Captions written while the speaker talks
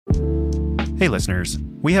Hey listeners,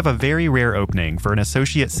 we have a very rare opening for an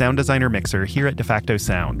associate sound designer mixer here at DeFacto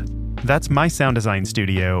Sound. That's my sound design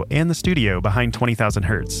studio and the studio behind 20,000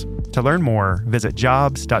 Hertz. To learn more, visit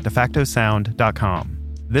jobs.defactosound.com.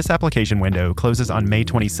 This application window closes on May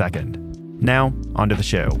 22nd. Now, onto the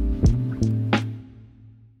show.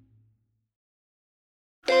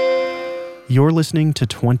 You're listening to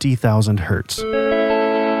 20,000 Hertz.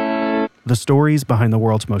 The stories behind the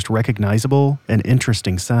world's most recognizable and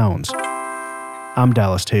interesting sounds. I'm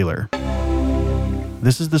Dallas Taylor.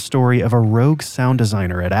 This is the story of a rogue sound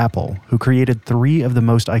designer at Apple who created 3 of the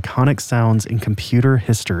most iconic sounds in computer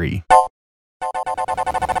history.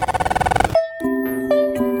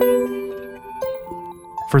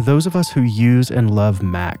 For those of us who use and love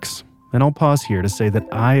Macs, and I'll pause here to say that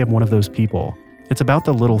I am one of those people, it's about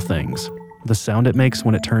the little things. The sound it makes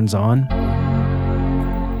when it turns on,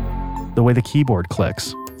 the way the keyboard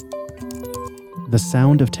clicks, the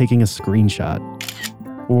sound of taking a screenshot,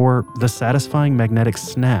 or the satisfying magnetic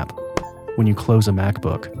snap when you close a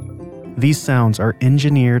MacBook. These sounds are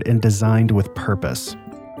engineered and designed with purpose,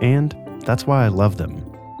 and that's why I love them.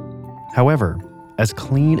 However, as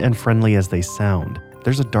clean and friendly as they sound,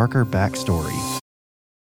 there's a darker backstory.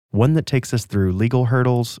 One that takes us through legal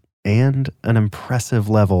hurdles and an impressive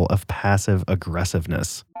level of passive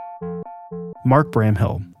aggressiveness. Mark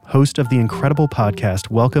Bramhill, host of the incredible podcast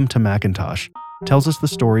Welcome to Macintosh, tells us the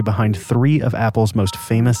story behind 3 of Apple's most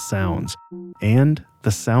famous sounds and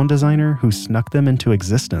the sound designer who snuck them into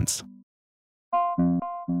existence.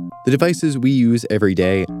 The devices we use every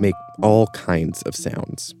day make all kinds of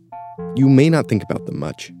sounds. You may not think about them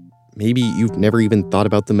much. Maybe you've never even thought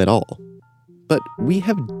about them at all. But we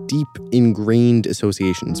have deep, ingrained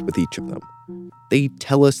associations with each of them. They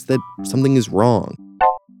tell us that something is wrong,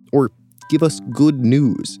 or give us good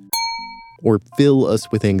news, or fill us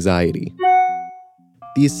with anxiety.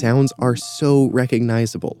 These sounds are so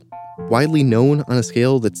recognizable, widely known on a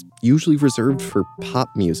scale that's usually reserved for pop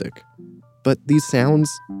music. But these sounds,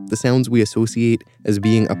 the sounds we associate as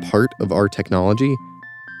being a part of our technology,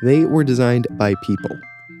 they were designed by people.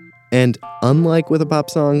 And unlike with a pop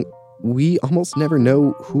song, we almost never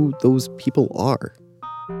know who those people are.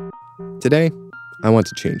 Today, I want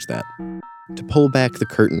to change that. To pull back the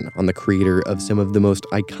curtain on the creator of some of the most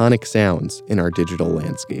iconic sounds in our digital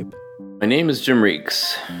landscape. My name is Jim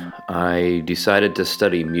Reeks. I decided to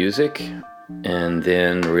study music and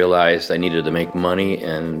then realized I needed to make money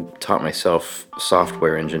and taught myself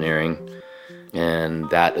software engineering. And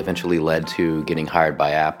that eventually led to getting hired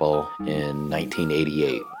by Apple in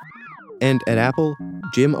 1988. And at Apple,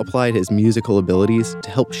 Jim applied his musical abilities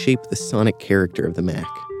to help shape the sonic character of the Mac,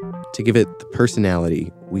 to give it the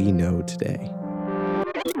personality we know today.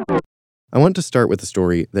 I want to start with a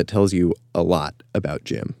story that tells you a lot about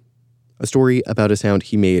Jim. A story about a sound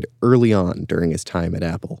he made early on during his time at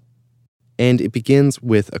Apple. And it begins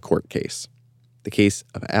with a court case. The case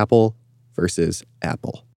of Apple versus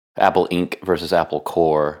Apple. Apple Inc. versus Apple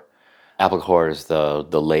Corps. Apple Corps is the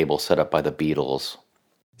label set up by the Beatles.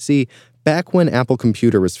 See, back when Apple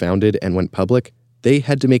Computer was founded and went public, they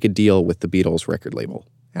had to make a deal with the Beatles record label,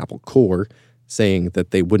 Apple Corps, saying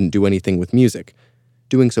that they wouldn't do anything with music.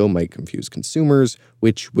 Doing so might confuse consumers,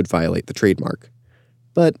 which would violate the trademark.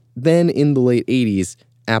 But then in the late 80s,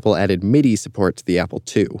 Apple added MIDI support to the Apple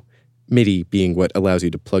II. MIDI being what allows you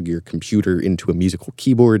to plug your computer into a musical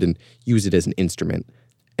keyboard and use it as an instrument.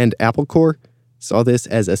 And Apple Corps saw this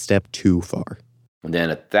as a step too far. And then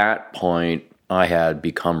at that point, I had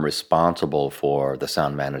become responsible for the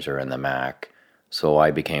sound manager in the Mac. So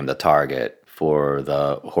I became the target for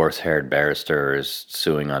the horse-haired barristers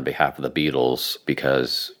suing on behalf of the Beatles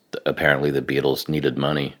because apparently the Beatles needed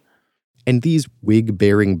money. And these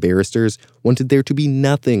wig-bearing barristers wanted there to be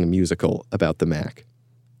nothing musical about the Mac.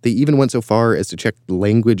 They even went so far as to check the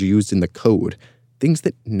language used in the code, things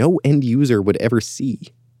that no end user would ever see.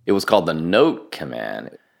 It was called the note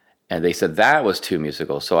command, and they said that was too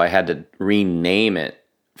musical, so I had to rename it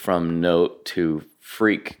from note to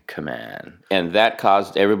freak command. And that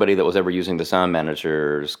caused everybody that was ever using the sound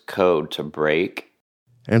manager's code to break.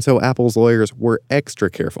 And so Apple's lawyers were extra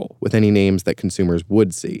careful with any names that consumers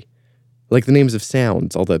would see. Like the names of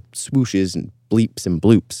sounds, all the swooshes and bleeps and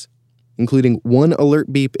bloops, including one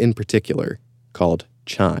alert beep in particular called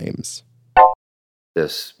chimes.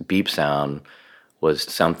 This beep sound was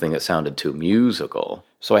something that sounded too musical.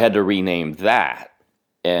 So I had to rename that.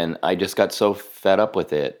 And I just got so fed up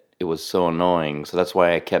with it. It was so annoying. So that's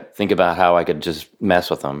why I kept thinking about how I could just mess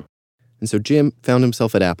with them. And so Jim found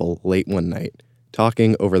himself at Apple late one night,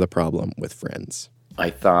 talking over the problem with friends.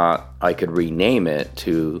 I thought I could rename it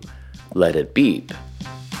to Let It Beep.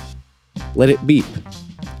 Let It Beep.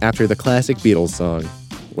 After the classic Beatles song,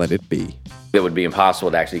 Let It Be. It would be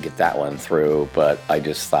impossible to actually get that one through, but I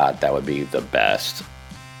just thought that would be the best.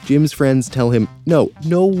 Jim's friends tell him,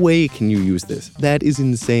 no way can you use this. That is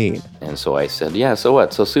insane. And so I said, yeah, so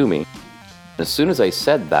what? So sue me. As soon as I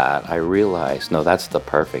said that, I realized, no, that's the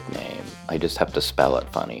perfect name. I just have to spell it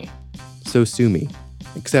funny. So sue me,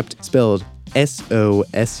 except spelled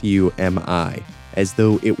SOSUMI, as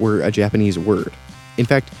though it were a Japanese word. In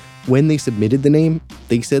fact, when they submitted the name,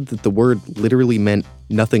 they said that the word literally meant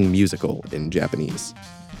nothing musical in Japanese,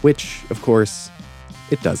 which, of course,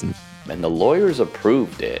 it doesn't. And the lawyers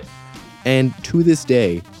approved it. And to this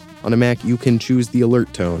day, on a Mac, you can choose the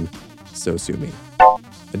alert tone, so sue me.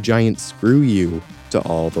 A giant screw you to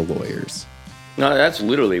all the lawyers. No, that's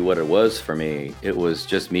literally what it was for me. It was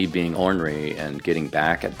just me being ornery and getting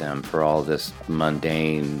back at them for all this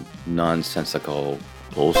mundane, nonsensical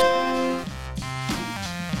bullshit.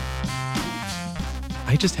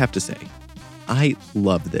 I just have to say, I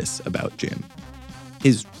love this about Jim.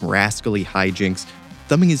 His rascally hijinks,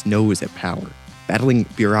 thumbing his nose at power, battling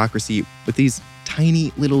bureaucracy with these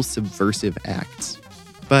tiny little subversive acts.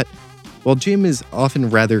 But while Jim is often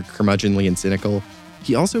rather curmudgeonly and cynical,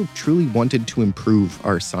 he also truly wanted to improve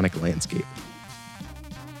our sonic landscape.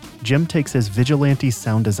 Jim takes his vigilante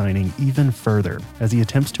sound designing even further as he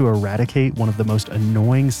attempts to eradicate one of the most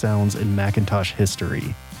annoying sounds in Macintosh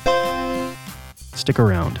history. Stick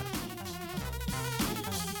around.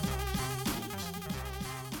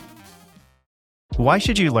 Why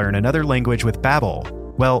should you learn another language with Babbel?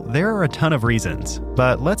 Well, there are a ton of reasons,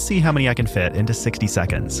 but let's see how many I can fit into 60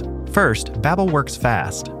 seconds. First, Babbel works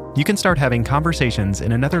fast. You can start having conversations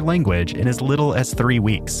in another language in as little as 3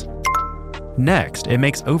 weeks. Next, it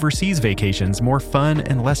makes overseas vacations more fun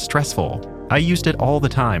and less stressful. I used it all the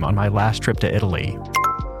time on my last trip to Italy.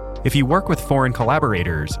 If you work with foreign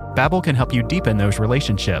collaborators, Babbel can help you deepen those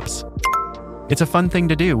relationships. It's a fun thing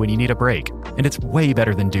to do when you need a break, and it's way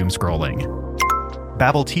better than doom scrolling.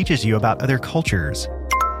 Babbel teaches you about other cultures.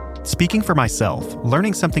 Speaking for myself,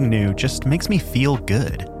 learning something new just makes me feel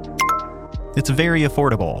good. It's very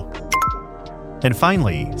affordable. And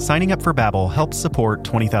finally, signing up for Babbel helps support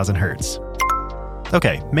 20,000 Hertz.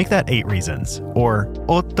 Okay, make that 8 reasons, or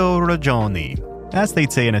 8 ragioni, as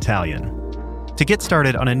they'd say in Italian. To get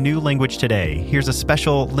started on a new language today, here's a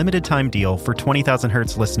special limited time deal for 20,000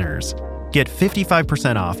 Hertz listeners. Get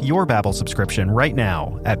 55% off your Babbel subscription right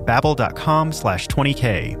now at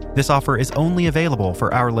babbel.com/20k. This offer is only available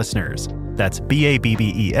for our listeners. That's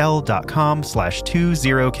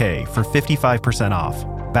babbel.com/20k for 55% off.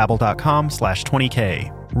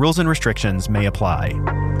 babbel.com/20k. Rules and restrictions may apply.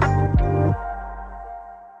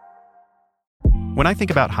 When I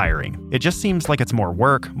think about hiring, it just seems like it's more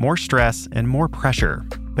work, more stress, and more pressure.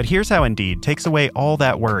 But here's how Indeed takes away all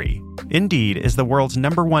that worry. Indeed is the world's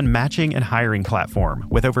 #1 matching and hiring platform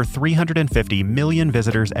with over 350 million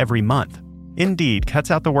visitors every month. Indeed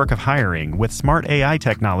cuts out the work of hiring with smart AI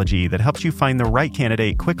technology that helps you find the right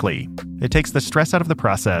candidate quickly. It takes the stress out of the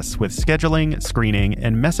process with scheduling, screening,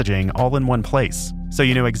 and messaging all in one place. So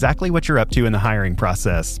you know exactly what you're up to in the hiring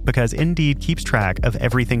process because Indeed keeps track of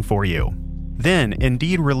everything for you. Then,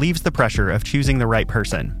 Indeed relieves the pressure of choosing the right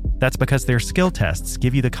person. That's because their skill tests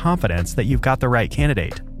give you the confidence that you've got the right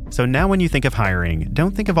candidate. So now when you think of hiring,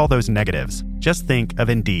 don't think of all those negatives. Just think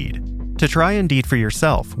of Indeed. To try Indeed for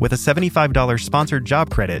yourself with a $75 sponsored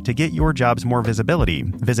job credit to get your jobs more visibility,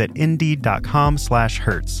 visit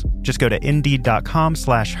Indeed.com/Hertz. Just go to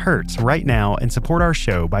Indeed.com/Hertz right now and support our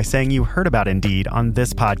show by saying you heard about Indeed on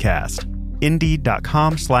this podcast.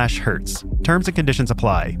 Indeed.com/Hertz. Terms and conditions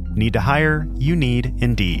apply. Need to hire? You need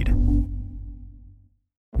Indeed.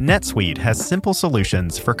 NetSuite has simple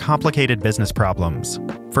solutions for complicated business problems.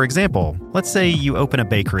 For example, let's say you open a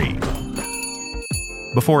bakery.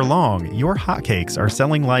 Before long, your hotcakes are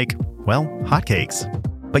selling like, well, hotcakes.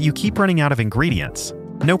 But you keep running out of ingredients.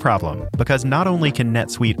 No problem, because not only can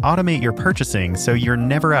NetSuite automate your purchasing so you're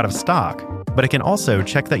never out of stock, but it can also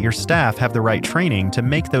check that your staff have the right training to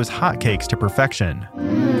make those hotcakes to perfection.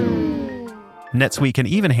 NetSuite can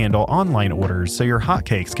even handle online orders so your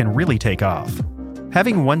hotcakes can really take off.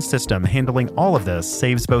 Having one system handling all of this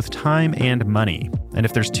saves both time and money. And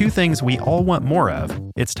if there's 2 things we all want more of,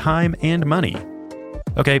 it's time and money.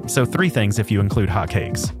 Okay, so 3 things if you include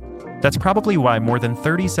hotcakes. That's probably why more than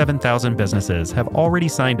 37,000 businesses have already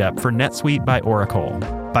signed up for NetSuite by Oracle.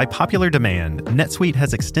 By popular demand, NetSuite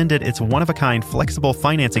has extended its one-of-a-kind flexible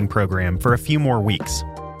financing program for a few more weeks.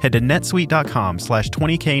 Head to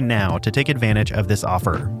netsuite.com/20k now to take advantage of this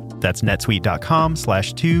offer. That's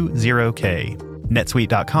netsuite.com/20k.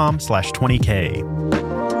 netsuite.com/20k.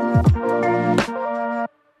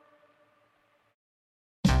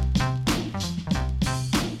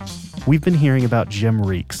 We've been hearing about Jim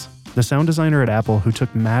Reekes, the sound designer at Apple who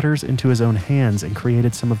took matters into his own hands and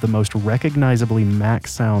created some of the most recognizably Mac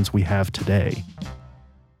sounds we have today.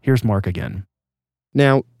 Here's Mark again.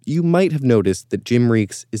 Now, you might have noticed that Jim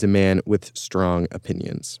Reekes is a man with strong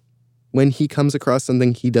opinions. When he comes across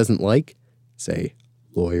something he doesn't like, say,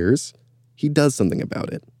 lawyers, he does something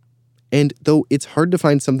about it. And though it's hard to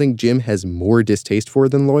find something Jim has more distaste for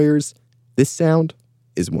than lawyers, this sound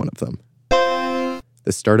is one of them.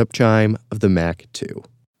 The startup chime of the Mac 2.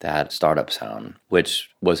 That startup sound, which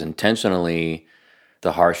was intentionally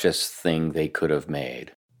the harshest thing they could have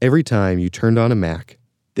made. Every time you turned on a Mac,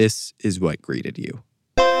 this is what greeted you.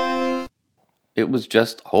 It was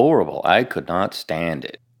just horrible. I could not stand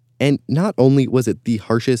it. And not only was it the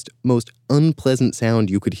harshest, most unpleasant sound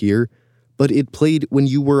you could hear, but it played when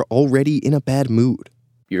you were already in a bad mood.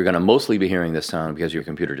 You're going to mostly be hearing this sound because your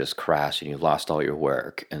computer just crashed and you lost all your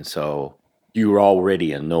work. And so you were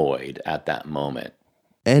already annoyed at that moment.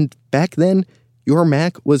 And back then, your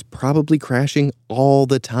Mac was probably crashing all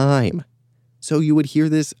the time. So you would hear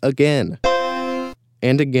this again,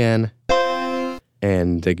 and again,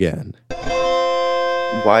 and again.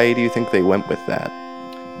 Why do you think they went with that?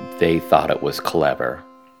 They thought it was clever.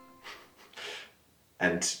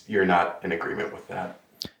 And you're not in agreement with that?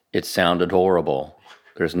 It sounded horrible.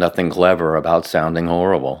 There's nothing clever about sounding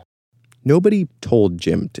horrible. Nobody told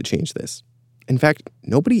Jim to change this. In fact,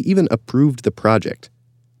 nobody even approved the project.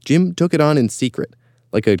 Jim took it on in secret,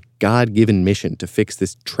 like a God-given mission to fix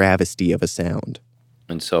this travesty of a sound.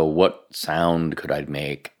 And so what sound could I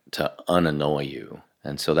make to unannoy you?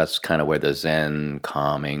 And so that's kind of where the Zen,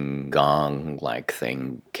 calming, gong-like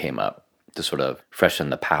thing came up to sort of freshen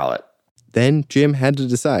the palate. Then Jim had to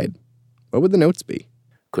decide, what would the notes be?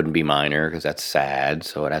 Couldn't be minor because that's sad,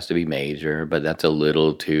 so it has to be major, but that's a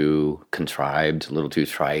little too contrived, a little too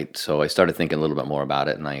trite. So I started thinking a little bit more about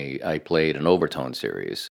it, and I played an overtone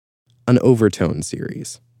series. An overtone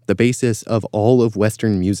series, the basis of all of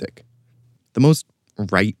Western music. The most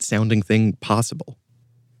right-sounding thing possible.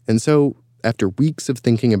 And so, after weeks of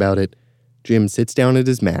thinking about it, Jim sits down at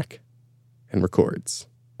his Mac and records.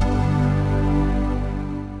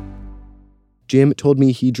 Jim told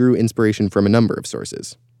me he drew inspiration from a number of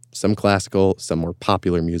sources, some classical, some more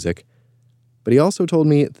popular music, but he also told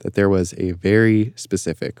me that there was a very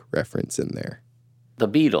specific reference in there. The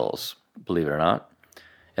Beatles, believe it or not.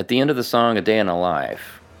 At the end of the song, A Day in a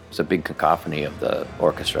Life, it's a big cacophony of the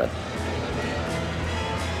orchestra.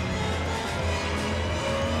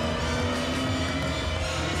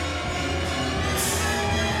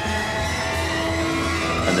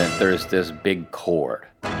 And then there's this big chord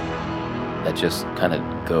that just kind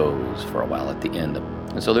of goes for a while at the end.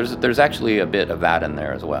 And so there's actually a bit of that in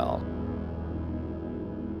there as well.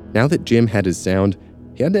 Now that Jim had his sound,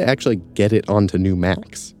 he had to actually get it onto new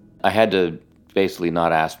Macs. I had to basically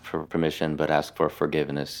not ask for permission, but ask for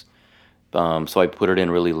forgiveness. So I put it in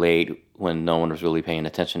really late when no one was really paying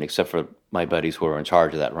attention except for my buddies who were in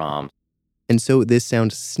charge of that ROM. And so this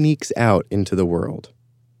sound sneaks out into the world.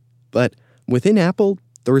 But within Apple,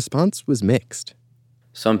 the response was mixed.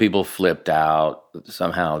 Some people flipped out.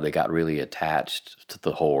 Somehow they got really attached to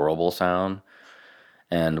the horrible sound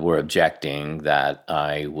and were objecting that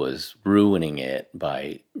I was ruining it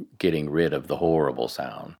by getting rid of the horrible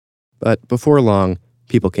sound. But before long,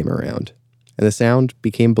 people came around, and the sound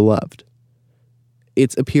became beloved.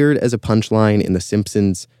 It's appeared as a punchline in The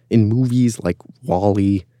Simpsons, in movies like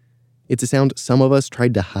WALL-E. It's a sound some of us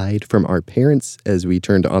tried to hide from our parents as we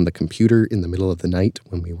turned on the computer in the middle of the night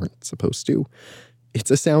when we weren't supposed to. It's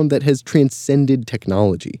a sound that has transcended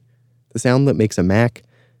technology. The sound that makes a Mac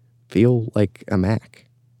feel like a Mac.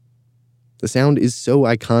 The sound is so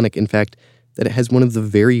iconic, in fact, that it has one of the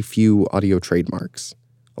very few audio trademarks,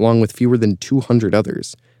 along with fewer than 200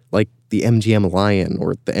 others, like the MGM Lion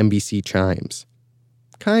or the NBC Chimes.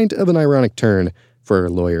 Kind of an ironic turn for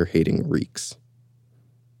lawyer-hating Reekes.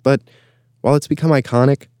 But while it's become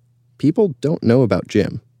iconic, people don't know about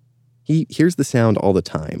Jim. He hears the sound all the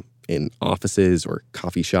time, in offices or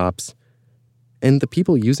coffee shops. And the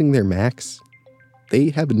people using their Macs,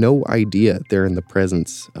 they have no idea they're in the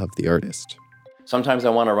presence of the artist. Sometimes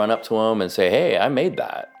I want to run up to them and say, hey, I made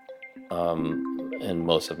that. And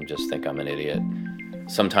most of them just think I'm an idiot.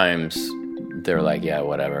 Sometimes they're like, yeah,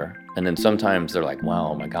 whatever. And then sometimes they're like,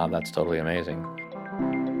 wow, oh my God, that's totally amazing.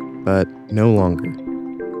 But no longer.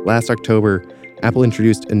 Last October, Apple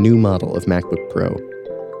introduced a new model of MacBook Pro.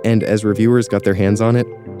 And as reviewers got their hands on it,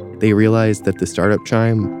 they realized that the startup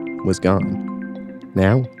chime was gone.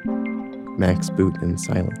 Now, Macs boot in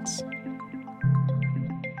silence.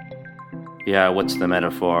 Yeah, what's the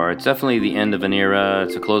metaphor? It's definitely the end of an era.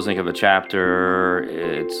 It's a closing of a chapter.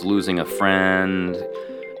 It's losing a friend.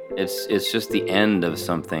 It's just the end of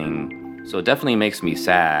something. So it definitely makes me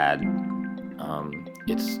sad.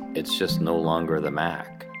 It's just no longer the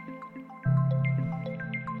Mac.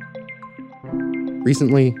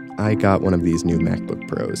 Recently, I got one of these new MacBook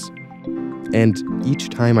Pros. And each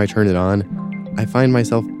time I turn it on, I find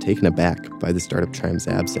myself taken aback by the Startup Chime's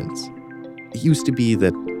absence. It used to be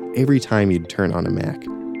that every time you'd turn on a Mac,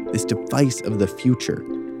 this device of the future,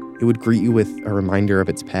 it would greet you with a reminder of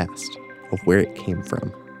its past, of where it came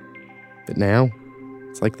from. But now,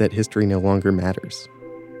 it's like that history no longer matters.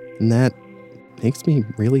 And that makes me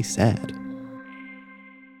really sad.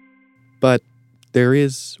 But there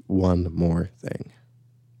is one more thing.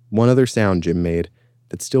 One other sound Jim made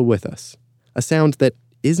that's still with us. A sound that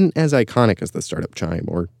isn't as iconic as the Startup Chime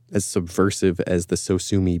or as subversive as the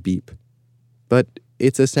Sosumi beep. But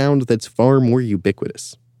it's a sound that's far more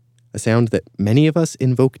ubiquitous. A sound that many of us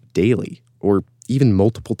invoke daily or even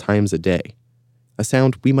multiple times a day. A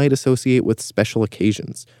sound we might associate with special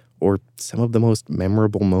occasions or some of the most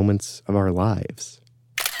memorable moments of our lives.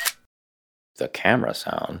 The camera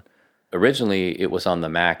sound. Originally, it was on the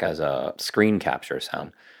Mac as a screen capture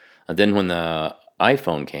sound. And then when the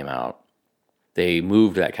iPhone came out, they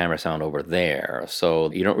moved that camera sound over there.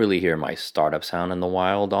 So you don't really hear my startup sound in the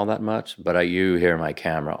wild all that much, but you hear my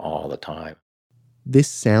camera all the time. This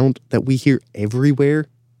sound that we hear everywhere,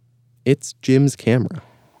 it's Jim's camera.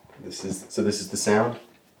 This is the sound?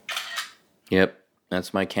 Yep,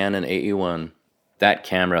 that's my Canon AE1. That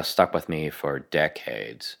camera stuck with me for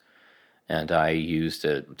decades, and I used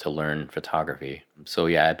it to learn photography. So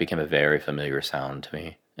yeah, it became a very familiar sound to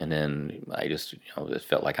me. And then I just, it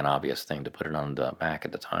felt like an obvious thing to put it on the Mac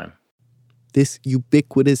at the time. This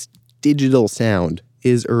ubiquitous digital sound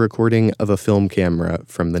is a recording of a film camera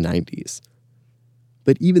from the 90s.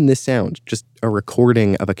 But even this sound, just a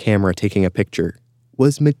recording of a camera taking a picture,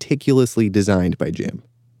 was meticulously designed by Jim.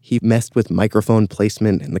 He messed with microphone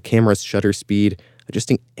placement and the camera's shutter speed,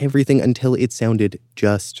 adjusting everything until it sounded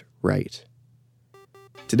just right.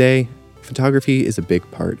 Today, photography is a big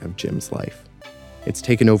part of Jim's life. It's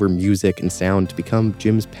taken over music and sound to become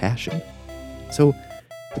Jim's passion. So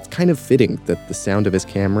it's kind of fitting that the sound of his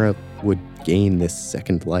camera would gain this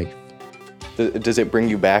second life. Does it bring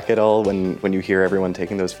you back at all when you hear everyone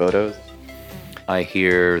taking those photos? I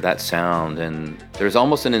hear that sound, and there's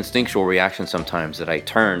almost an instinctual reaction sometimes that I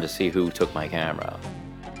turn to see who took my camera.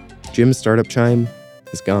 Jim's Startup Chime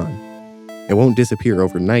is gone. It won't disappear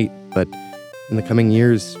overnight, but in the coming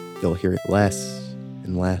years, you'll hear it less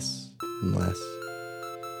and less and less.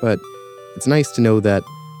 But it's nice to know that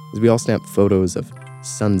as we all snap photos of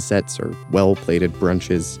sunsets or well-plated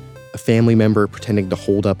brunches, a family member pretending to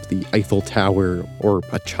hold up the Eiffel Tower, or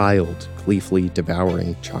a child gleefully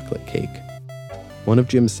devouring chocolate cake, one of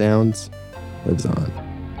Jim's sounds lives on.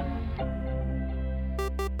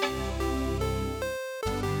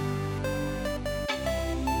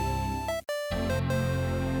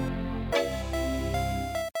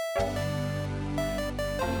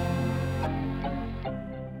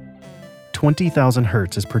 "20,000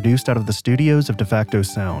 Hertz" is produced out of the studios of DeFacto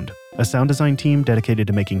Sound, a sound design team dedicated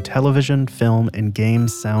to making television, film, and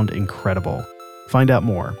games sound incredible. Find out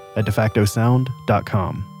more at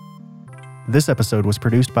defactosound.com. This episode was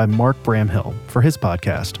produced by Mark Bramhill for his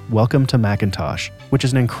podcast, Welcome to Macintosh, which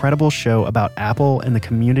is an incredible show about Apple and the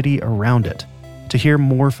community around it. To hear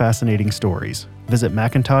more fascinating stories, visit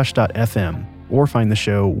macintosh.fm or find the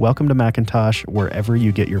show Welcome to Macintosh wherever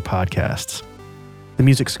you get your podcasts. The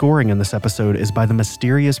music scoring in this episode is by the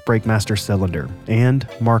mysterious Breakmaster Cylinder and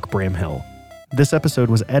Mark Bramhill. This episode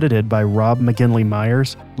was edited by Rob McGinley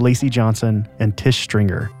Myers, Lacey Johnson, and Tish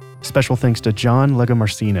Stringer. Special thanks to John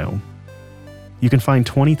Legomarcino. You can find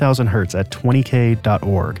 20,000 Hertz at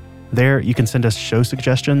 20k.org. There, you can send us show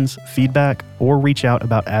suggestions, feedback, or reach out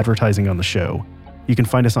about advertising on the show. You can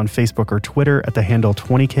find us on Facebook or Twitter at the handle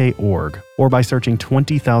 20k.org, or by searching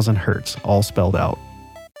 20,000 Hertz, all spelled out.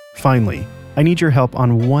 Finally, I need your help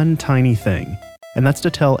on one tiny thing, and that's to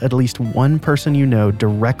tell at least one person you know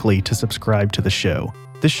directly to subscribe to the show.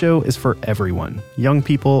 This show is for everyone, young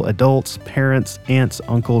people, adults, parents, aunts,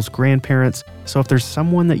 uncles, grandparents. So if there's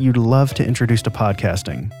someone that you'd love to introduce to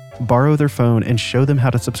podcasting, borrow their phone and show them how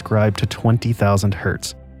to subscribe to 20,000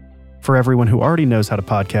 Hertz. For everyone who already knows how to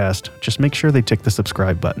podcast, just make sure they tick the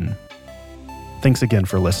subscribe button. Thanks again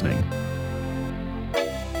for listening.